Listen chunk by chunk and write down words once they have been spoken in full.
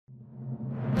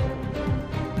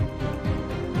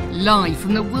Live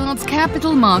from the world's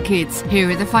capital markets, here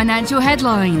are the financial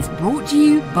headlines brought to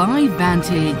you by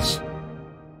Vantage.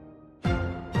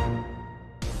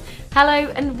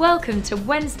 Hello and welcome to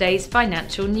Wednesday's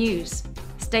financial news.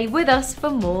 Stay with us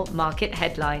for more market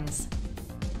headlines.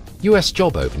 US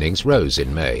job openings rose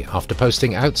in May after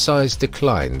posting outsized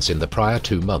declines in the prior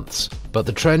 2 months, but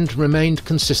the trend remained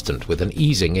consistent with an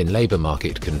easing in labour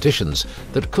market conditions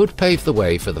that could pave the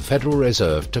way for the Federal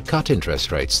Reserve to cut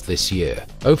interest rates this year.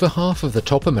 Over half of the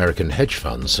top American hedge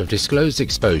funds have disclosed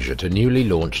exposure to newly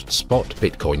launched spot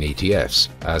Bitcoin ETFs,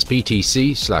 as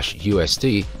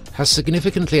BTC/USD has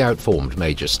significantly outperformed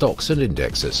major stocks and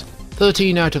indexes.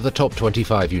 13 out of the top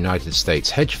 25 United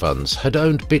States hedge funds had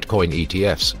owned Bitcoin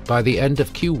ETFs by the end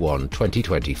of Q1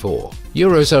 2024.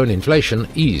 Eurozone inflation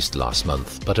eased last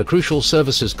month, but a crucial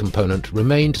services component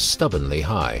remained stubbornly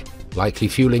high, likely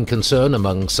fueling concern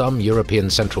among some European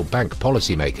Central Bank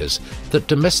policymakers that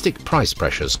domestic price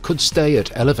pressures could stay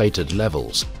at elevated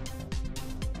levels.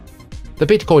 The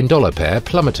Bitcoin-dollar pair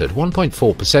plummeted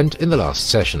 1.4% in the last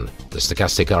session. The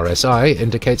stochastic RSI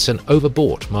indicates an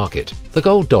overbought market. The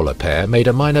gold-dollar pair made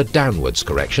a minor downwards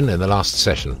correction in the last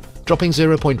session, dropping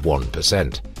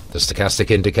 0.1%. The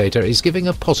stochastic indicator is giving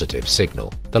a positive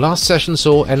signal. The last session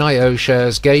saw NIO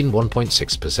shares gain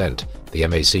 1.6%. The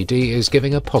MACD is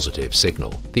giving a positive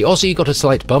signal. The Aussie got a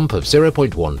slight bump of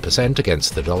 0.1%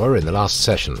 against the dollar in the last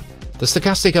session. The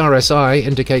stochastic RSI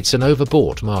indicates an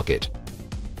overbought market.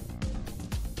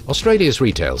 Australia's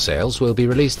retail sales will be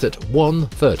released at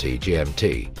 1:30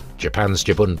 GMT, Japan's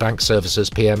Jibun Bank Services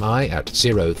PMI at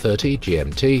 0:30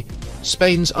 GMT,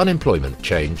 Spain's unemployment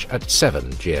change at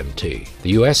 7 GMT. The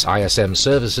US ISM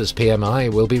Services PMI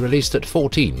will be released at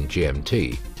 14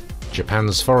 GMT,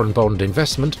 Japan's foreign bond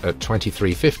investment at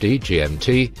 23:50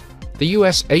 GMT, the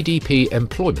US ADP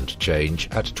employment change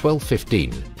at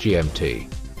 12:15 GMT.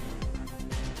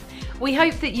 We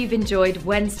hope that you've enjoyed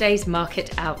Wednesday's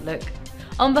market outlook.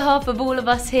 On behalf of all of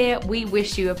us here, we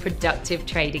wish you a productive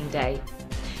trading day.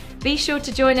 Be sure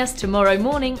to join us tomorrow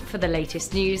morning for the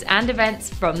latest news and events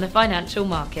from the financial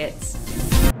markets.